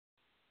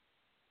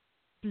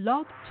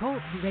Blog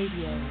Talk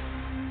Radio.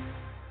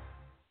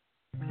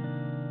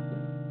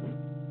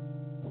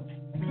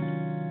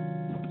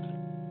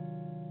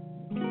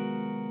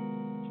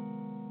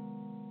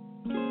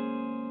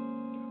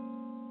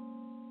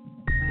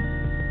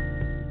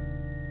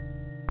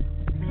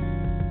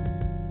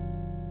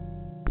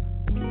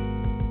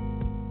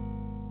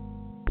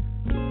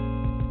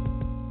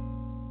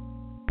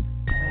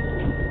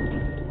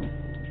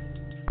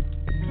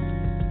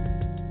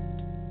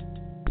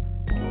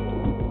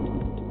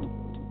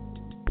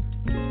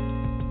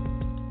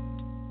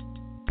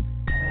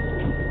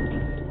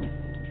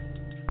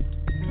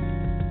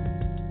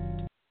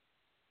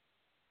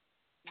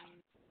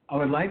 I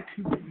would like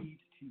to read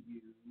to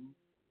you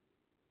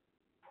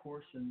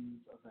portions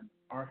of an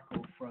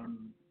article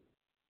from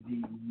the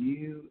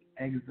New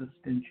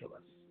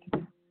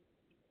Existentialist.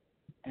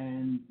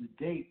 And the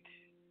date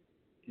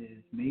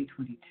is May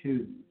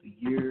 22. The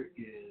year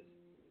is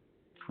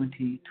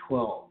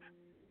 2012.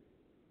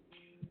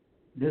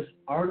 This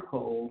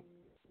article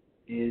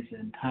is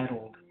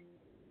entitled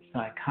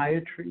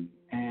Psychiatry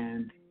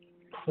and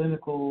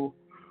Clinical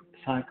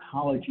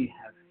Psychology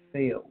Have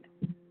Failed.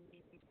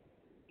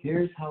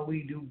 Here's how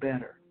we do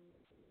better.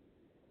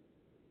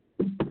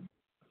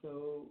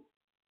 So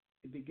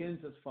it begins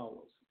as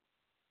follows.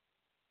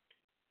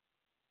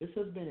 This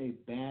has been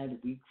a bad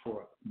week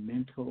for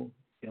mental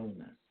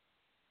illness.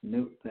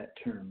 Note that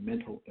term,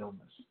 mental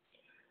illness.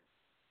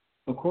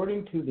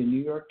 According to the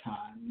New York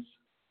Times,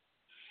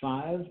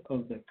 5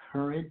 of the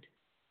current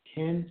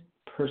 10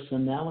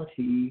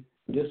 personality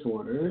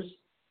disorders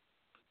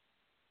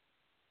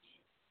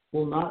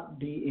will not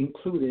be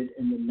included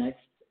in the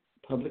next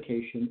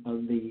publication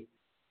of the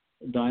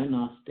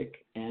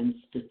Diagnostic and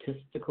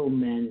Statistical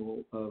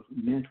Manual of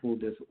Mental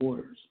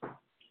Disorders.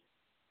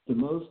 The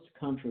most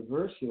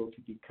controversial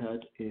to be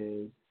cut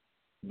is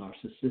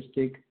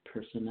narcissistic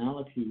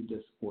personality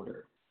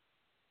disorder.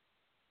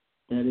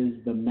 That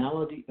is the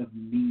malady of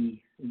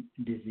me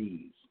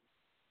disease.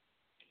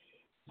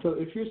 So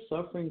if you're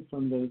suffering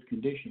from those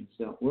conditions,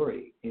 don't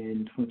worry.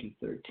 In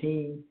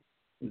 2013,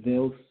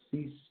 they'll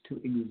cease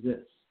to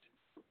exist.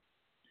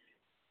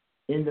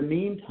 In the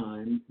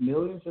meantime,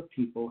 millions of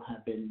people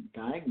have been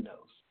diagnosed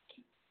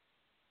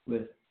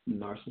with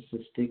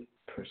narcissistic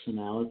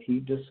personality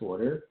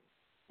disorder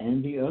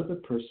and the other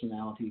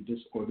personality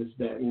disorders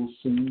that will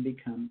soon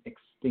become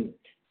extinct.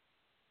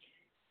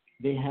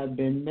 They have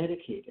been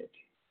medicated,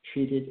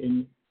 treated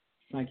in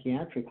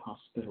psychiatric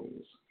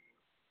hospitals,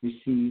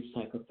 received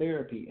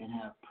psychotherapy, and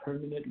have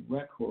permanent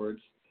records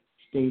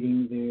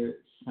stating their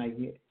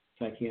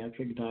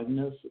psychiatric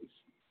diagnosis.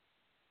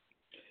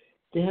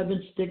 They have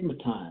been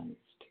stigmatized,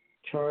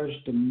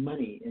 charged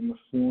money in the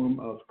form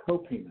of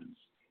co-payments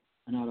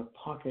and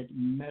out-of-pocket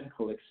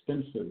medical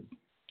expenses,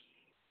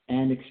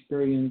 and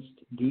experienced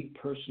deep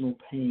personal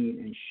pain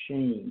and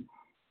shame,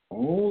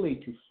 only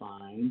to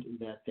find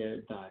that their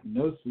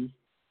diagnosis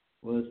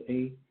was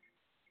a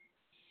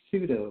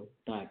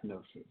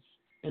pseudo-diagnosis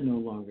and no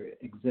longer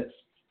exists.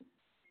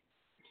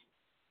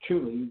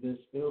 Truly, this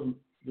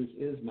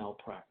is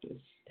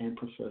malpractice and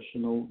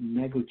professional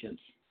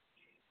negligence.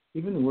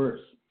 Even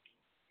worse,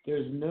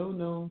 there's no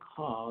known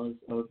cause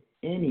of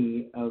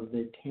any of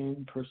the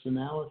 10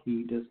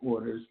 personality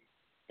disorders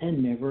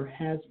and never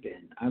has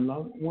been. I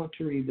want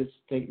to read this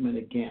statement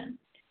again.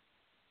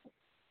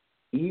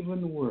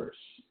 Even worse,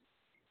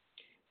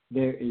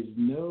 there is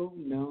no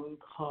known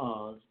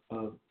cause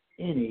of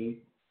any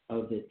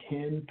of the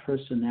 10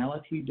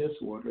 personality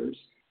disorders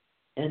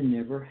and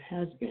never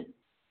has been.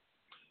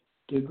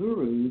 The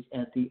gurus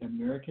at the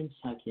American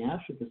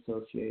Psychiatric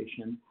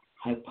Association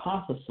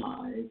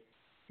hypothesize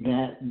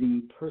that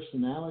the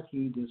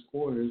personality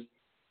disorders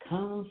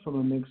come from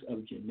a mix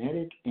of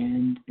genetic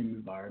and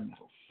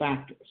environmental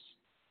factors.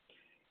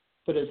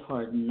 But it's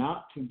hard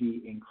not to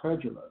be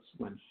incredulous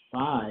when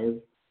 5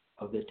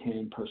 of the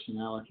 10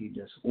 personality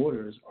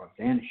disorders are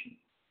vanishing.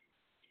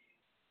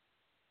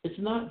 It's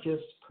not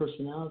just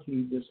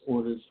personality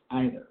disorders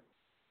either.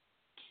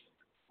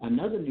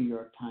 Another New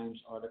York Times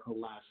article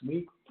last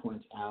week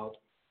points out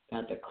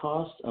that the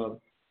cost of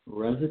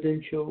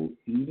residential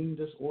eating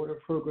disorder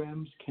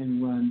programs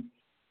can run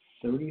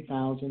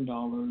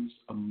 $30,000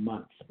 a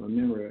month.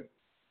 Remember,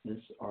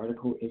 this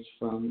article is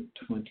from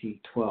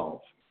 2012.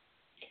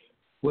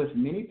 With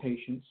many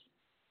patients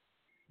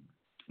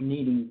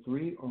needing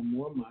 3 or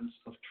more months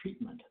of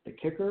treatment. The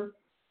kicker,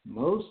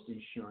 most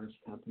insurance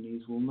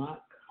companies will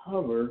not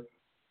cover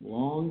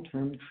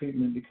long-term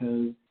treatment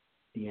because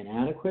the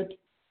inadequate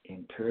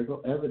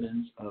empirical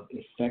evidence of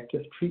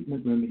effective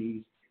treatment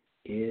remedies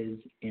is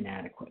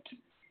inadequate.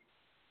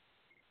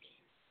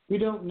 We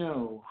don't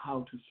know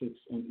how to fix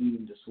an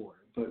eating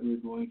disorder, but we're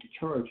going to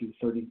charge you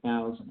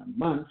 $30,000 a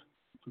month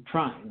for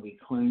trying. We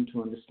claim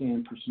to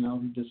understand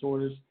personality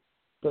disorders,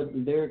 but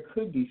there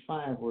could be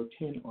 5 or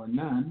 10 or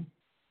none.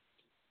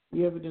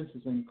 The evidence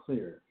is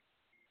unclear.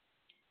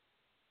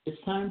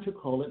 It's time to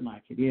call it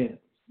like it is.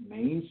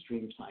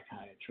 Mainstream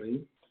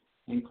psychiatry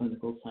and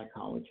clinical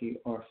psychology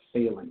are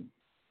failing.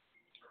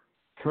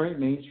 Current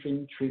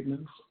mainstream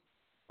treatments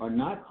are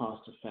not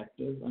cost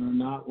effective and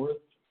are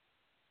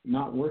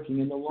not working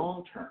in the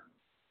long term.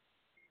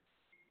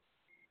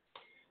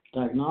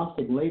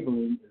 Diagnostic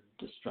labeling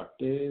is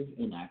destructive,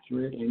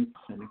 inaccurate, and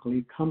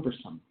clinically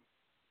cumbersome.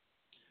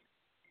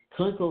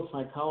 Clinical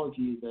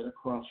psychology is at a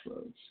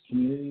crossroads.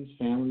 Communities,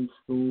 families,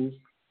 schools,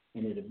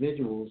 and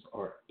individuals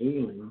are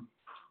ailing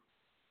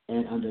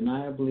and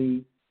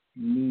undeniably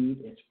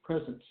need its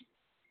presence.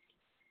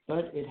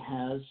 But it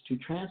has to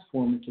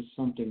transform into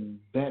something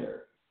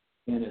better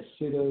than a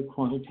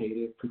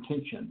pseudo-quantitative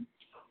pretension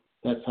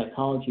that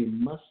psychology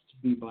must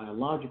be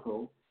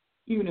biological,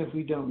 even if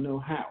we don't know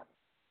how.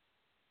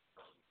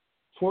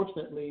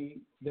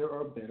 Fortunately, there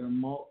are better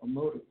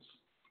motives.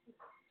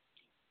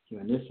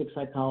 Humanistic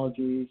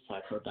psychology,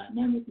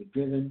 psychodynamically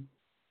driven,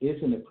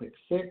 isn't a quick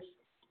fix,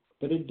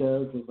 but it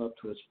does live up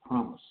to its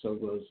promise. So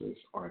goes this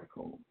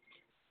article.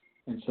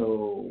 And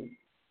so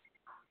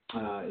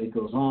it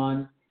goes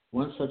on.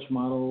 One such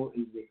model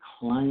is the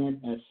client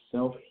as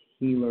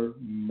self-healer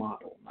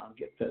model. Now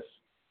get this.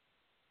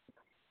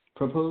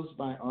 Proposed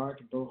by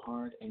Art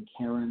Bohart and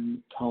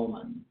Karen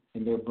Tallman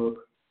in their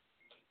book,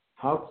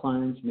 How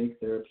Clients Make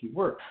Therapy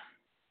Work.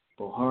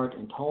 Bohart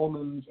and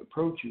Tallman's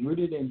approach,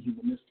 rooted in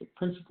humanistic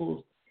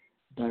principles,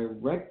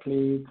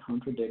 directly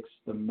contradicts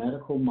the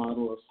medical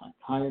model of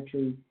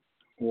psychiatry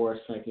or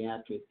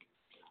psychiatric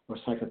or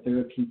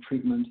psychotherapy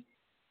treatment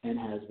and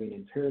has been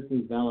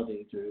empirically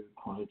validated through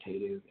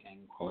quantitative and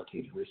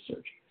qualitative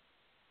research,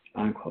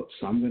 unquote.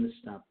 So I'm going to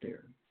stop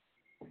there.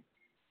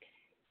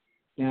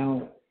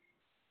 Now,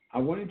 I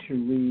wanted to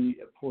read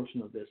a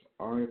portion of this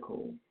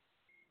article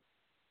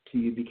to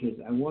you because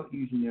I want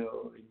you to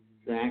know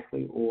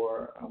exactly,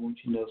 or I want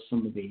you to know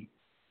some of the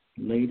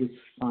latest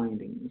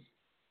findings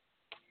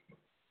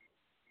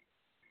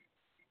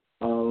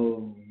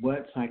of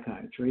what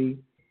psychiatry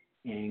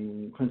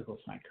and clinical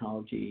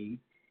psychology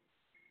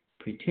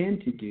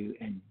pretend to do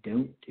and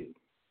don't do.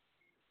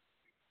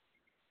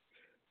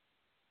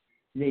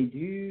 They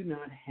do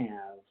not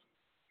have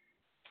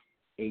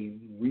a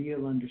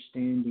real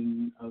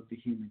understanding of the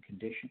human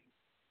condition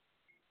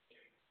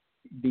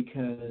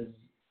because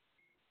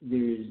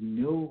there is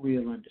no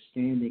real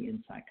understanding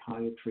in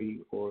psychiatry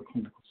or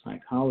clinical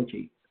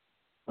psychology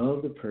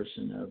of the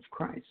person of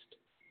Christ.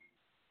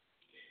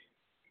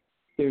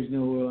 There's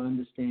no real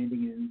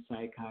understanding in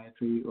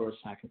psychiatry or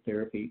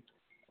psychotherapy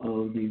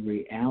of the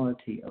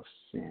reality of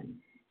sin.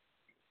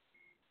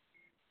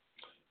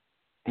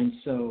 And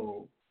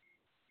so,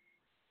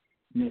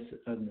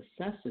 of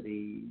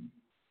necessity,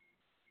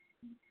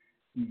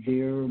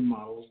 their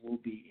models will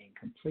be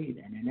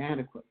incomplete and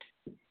inadequate.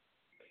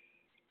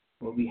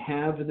 What we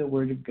have in the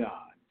Word of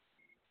God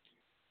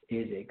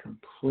is a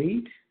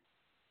complete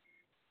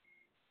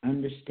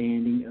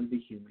understanding of the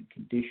human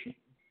condition,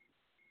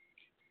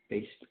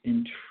 based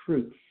in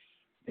truth,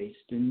 based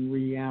in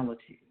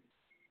reality,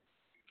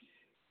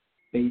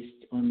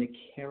 based on the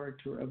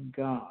character of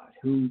God,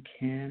 who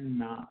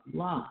cannot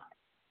lie.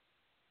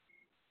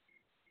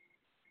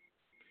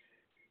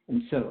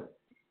 And so,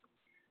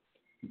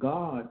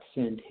 God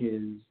sent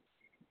His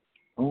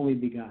only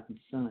begotten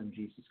Son,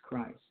 Jesus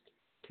Christ,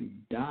 to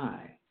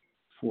die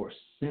for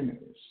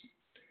sinners,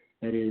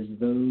 that is,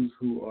 those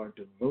who are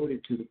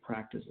devoted to the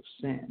practice of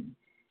sin.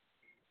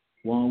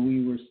 While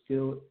we were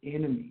still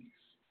enemies,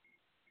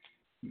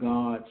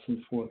 God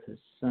sent forth His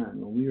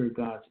Son. When we were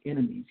God's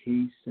enemies,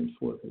 He sent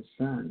forth His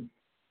Son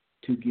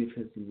to give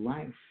His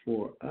life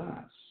for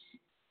us.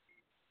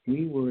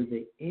 We were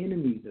the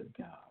enemies of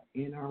God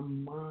in our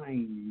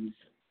minds.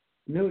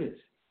 Notice,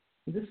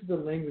 this is the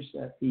language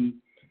that the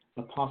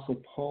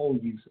Apostle Paul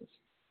uses.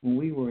 When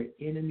we were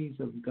enemies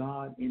of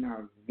God in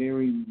our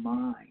very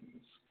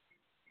minds,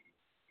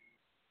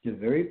 the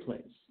very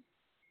place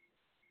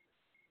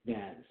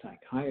that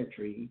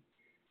psychiatry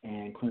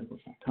and clinical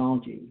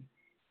psychology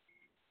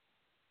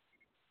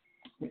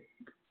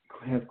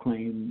have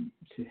claimed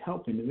to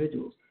help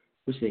individuals,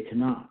 which they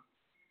cannot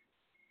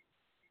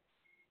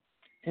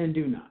and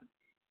do not.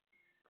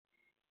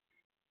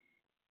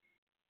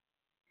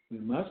 We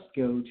must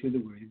go to the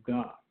Word of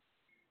God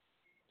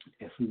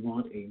if we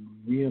want a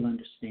real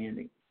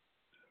understanding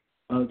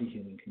of the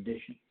human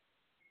condition.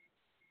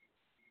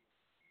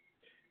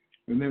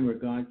 Remember,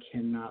 God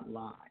cannot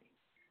lie.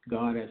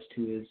 God, as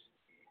to His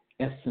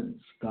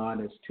essence,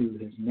 God, as to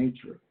His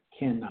nature,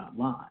 cannot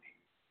lie.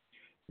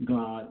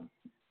 God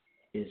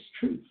is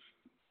truth.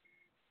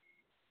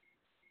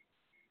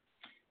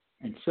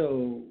 And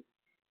so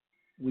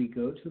we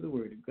go to the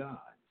Word of God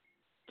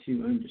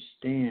to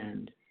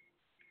understand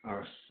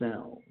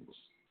ourselves.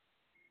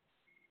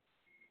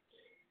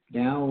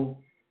 Now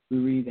we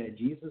read that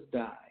Jesus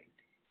died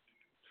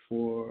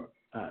for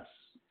us,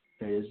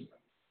 that is,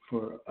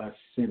 for us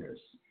sinners,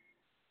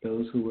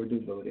 those who were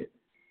devoted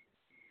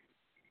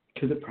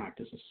to the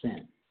practice of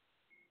sin.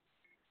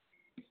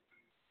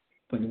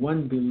 When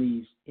one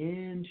believes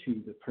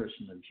into the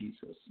person of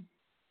Jesus,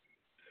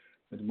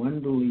 when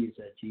one believes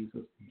that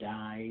Jesus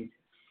died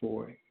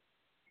for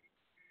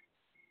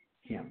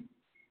him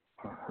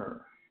or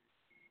her,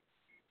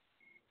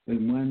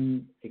 when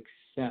one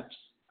accepts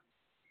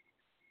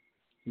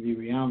the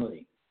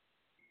reality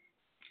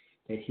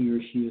that he or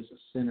she is a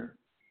sinner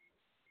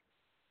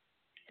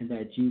and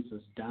that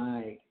Jesus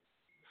died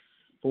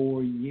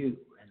for you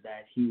and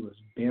that he was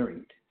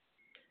buried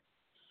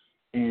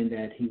and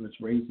that he was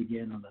raised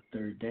again on the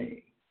third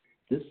day.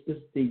 This is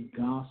the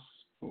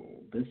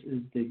gospel. This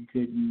is the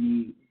good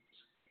news.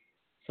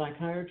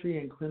 Psychiatry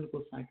and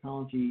clinical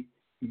psychology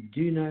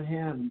do not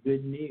have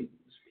good news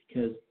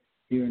because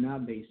they are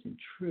not based in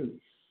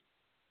truth.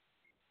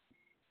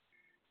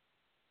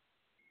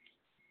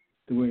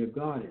 The Word of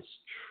God is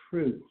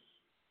truth.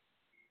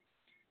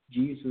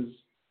 Jesus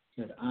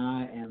said,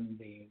 I am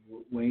the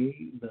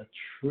way, the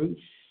truth,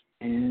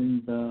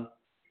 and the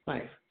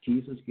life.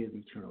 Jesus gives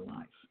eternal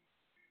life.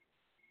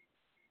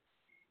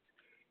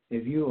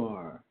 If you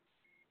are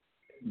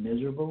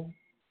miserable,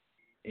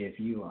 if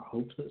you are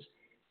hopeless,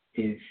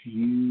 if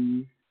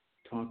you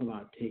talk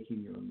about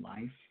taking your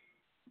life,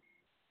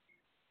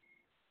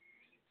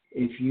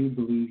 if you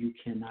believe you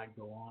cannot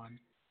go on,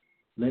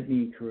 let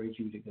me encourage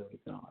you to go to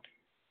God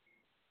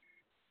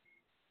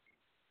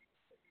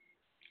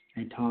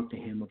and talk to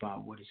him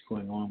about what is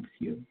going on with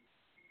you.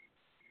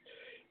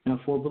 Now,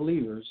 for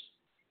believers,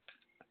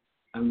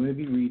 I'm going to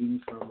be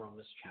reading from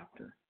Romans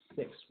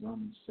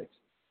 6.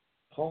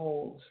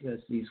 Paul says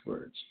these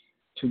words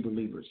to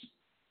believers.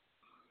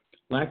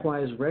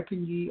 Likewise,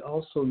 reckon ye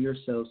also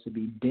yourselves to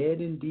be dead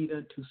indeed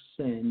unto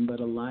sin, but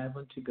alive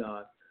unto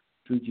God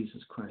through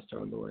Jesus Christ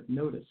our Lord.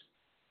 Notice,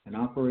 an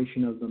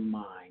operation of the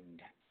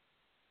mind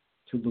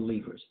to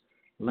believers.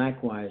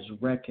 Likewise,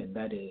 reckon,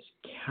 that is,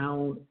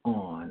 count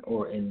on,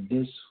 or in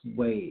this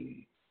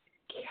way,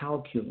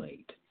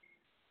 calculate,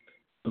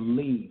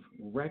 believe,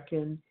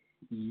 reckon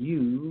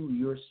you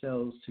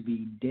yourselves to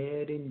be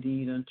dead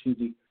indeed unto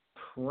the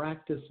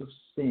practice of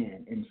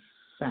sin. In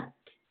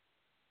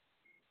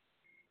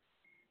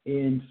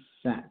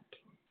fact,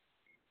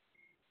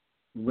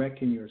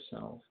 reckon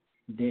yourself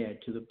dead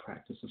to the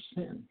practice of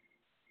sin.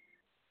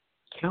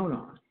 Count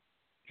on,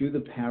 through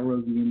the power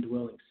of the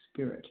indwelling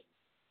Spirit,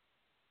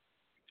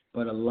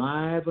 but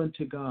alive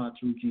unto God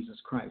through Jesus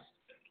Christ.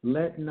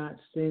 Let not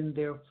sin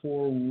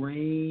therefore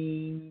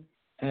reign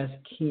as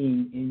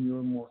king in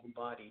your mortal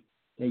body,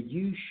 that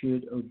you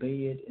should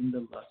obey it in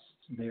the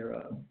lusts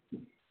thereof.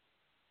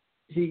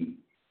 See,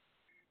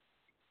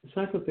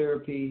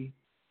 psychotherapy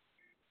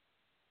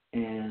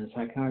and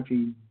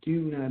psychiatry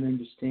do not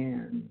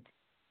understand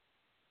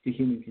the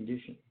human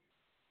condition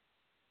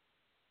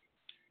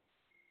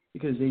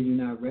because they do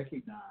not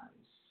recognize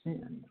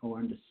sin or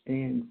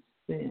understand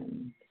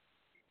sin.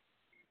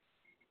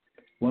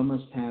 One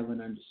must have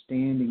an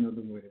understanding of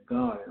the Word of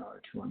God in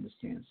order to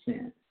understand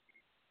sin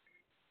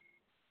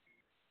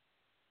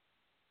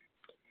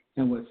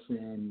and what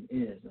sin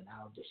is and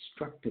how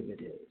destructive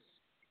it is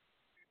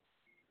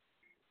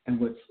and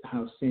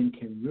how sin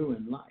can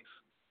ruin life.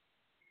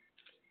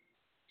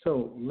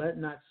 So let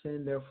not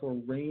sin therefore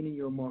reign in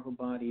your mortal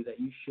body, that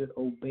you should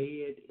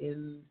obey it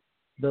in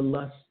the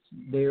lusts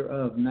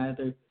thereof.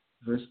 Neither,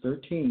 verse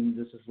 13,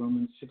 this is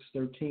Romans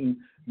 6:13,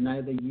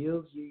 neither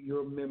yield ye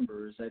your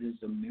members, that is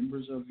the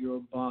members of your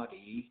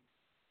body,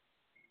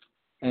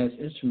 as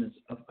instruments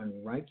of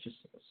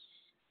unrighteousness.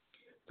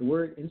 The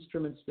word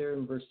instruments there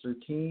in verse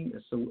 13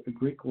 is the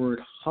Greek word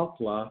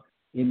hopla.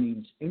 It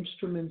means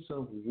instruments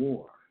of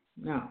war.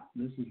 Now,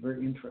 this is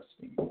very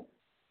interesting.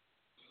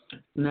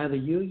 Neither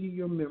yield ye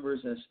your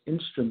members as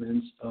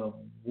instruments of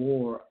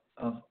war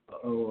of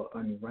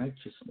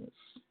unrighteousness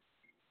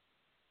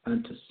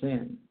unto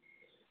sin.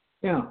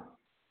 Now,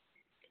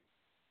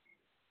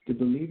 the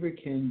believer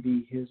can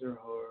be his or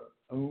her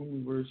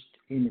own worst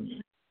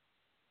enemy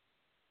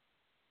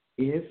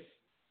if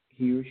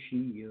he or she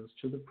yields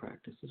to the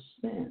practice of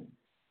sin.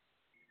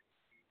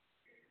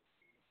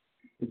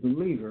 The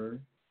believer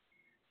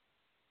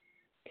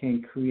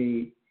can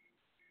create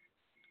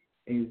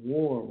a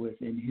war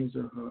within his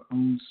or her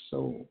own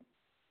soul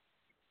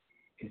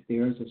if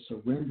there is a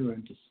surrender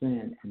unto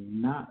sin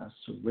and not a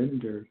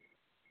surrender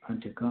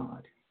unto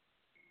God.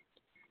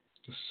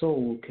 The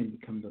soul can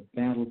become the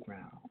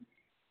battleground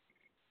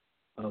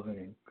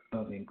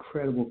of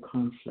incredible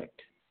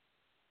conflict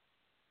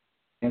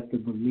if the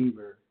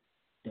believer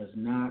does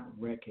not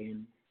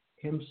reckon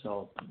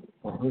himself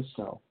or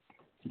herself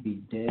to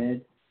be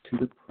dead to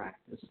the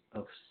practice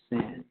of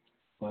sin,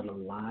 but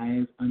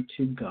alive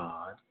unto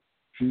God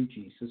through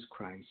Jesus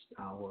Christ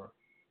our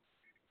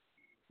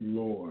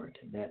Lord.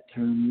 That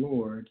term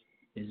Lord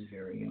is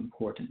very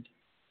important.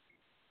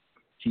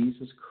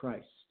 Jesus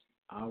Christ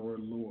our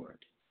Lord.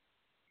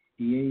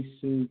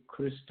 Jesu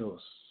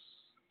Christos,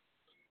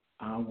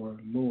 our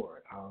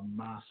Lord, our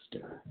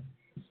Master.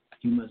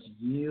 You must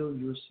yield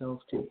yourself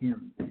to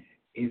him.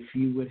 If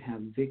you would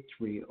have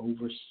victory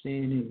over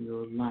sin in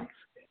your life,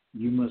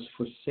 you must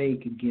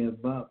forsake,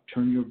 give up,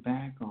 turn your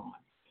back on,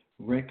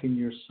 reckon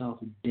yourself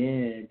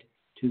dead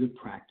to the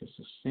practice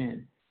of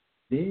sin.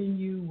 Then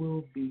you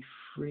will be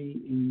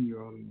free in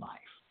your life.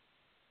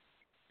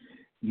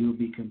 You'll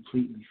be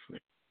completely free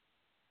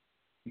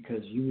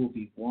because you will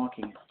be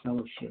walking in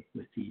fellowship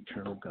with the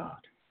eternal God.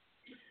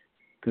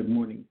 Good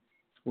morning.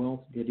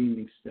 Well, good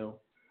evening still.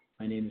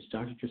 My name is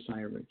Dr.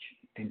 Josiah Rich,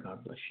 and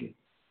God bless you.